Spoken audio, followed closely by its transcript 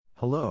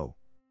Hello.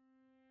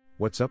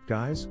 What's up,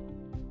 guys?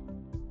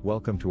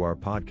 Welcome to our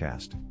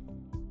podcast.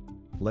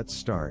 Let's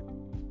start.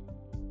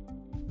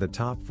 The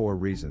top 4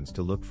 reasons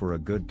to look for a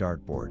good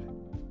dartboard.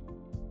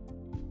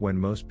 When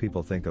most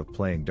people think of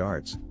playing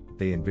darts,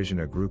 they envision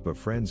a group of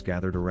friends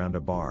gathered around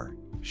a bar,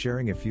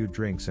 sharing a few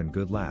drinks and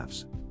good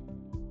laughs.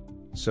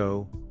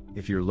 So,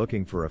 if you're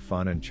looking for a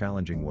fun and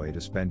challenging way to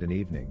spend an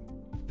evening,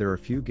 there are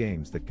few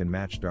games that can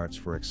match darts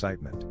for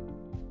excitement.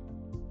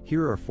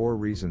 Here are 4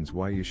 reasons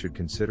why you should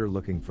consider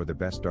looking for the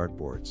best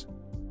dartboards.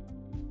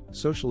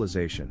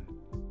 Socialization.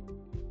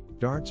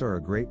 Darts are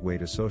a great way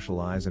to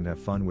socialize and have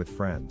fun with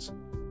friends.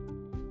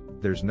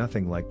 There's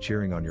nothing like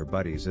cheering on your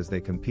buddies as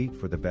they compete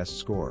for the best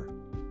score.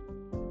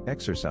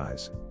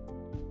 Exercise.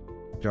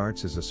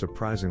 Darts is a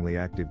surprisingly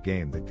active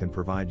game that can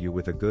provide you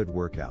with a good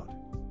workout.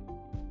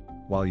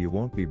 While you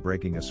won't be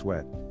breaking a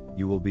sweat,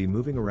 you will be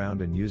moving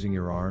around and using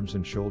your arms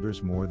and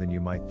shoulders more than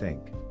you might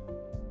think.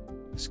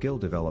 Skill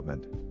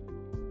development.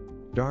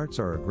 Darts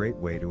are a great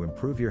way to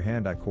improve your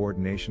hand-eye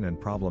coordination and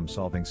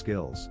problem-solving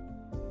skills.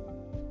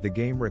 The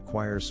game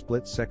requires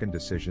split-second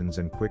decisions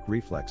and quick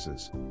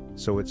reflexes,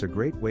 so it's a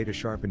great way to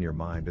sharpen your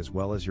mind as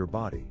well as your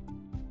body.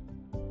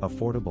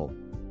 Affordable.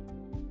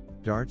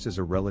 Darts is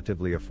a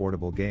relatively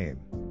affordable game,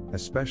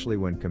 especially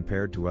when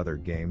compared to other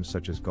games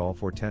such as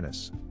golf or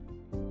tennis.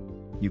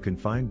 You can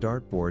find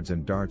dartboards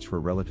and darts for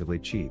relatively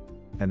cheap,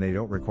 and they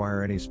don't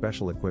require any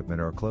special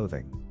equipment or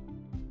clothing.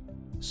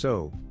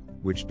 So,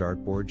 which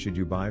dartboard should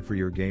you buy for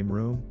your game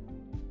room?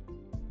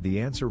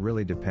 The answer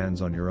really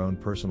depends on your own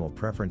personal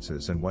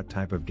preferences and what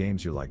type of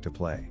games you like to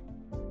play.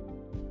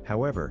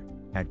 However,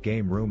 at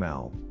Game Room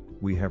Owl,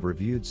 we have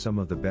reviewed some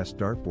of the best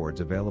dartboards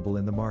available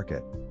in the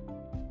market.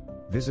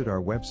 Visit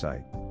our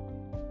website,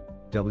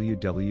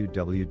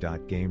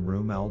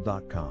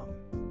 www.gameroomowl.com.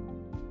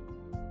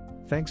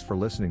 Thanks for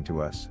listening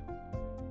to us.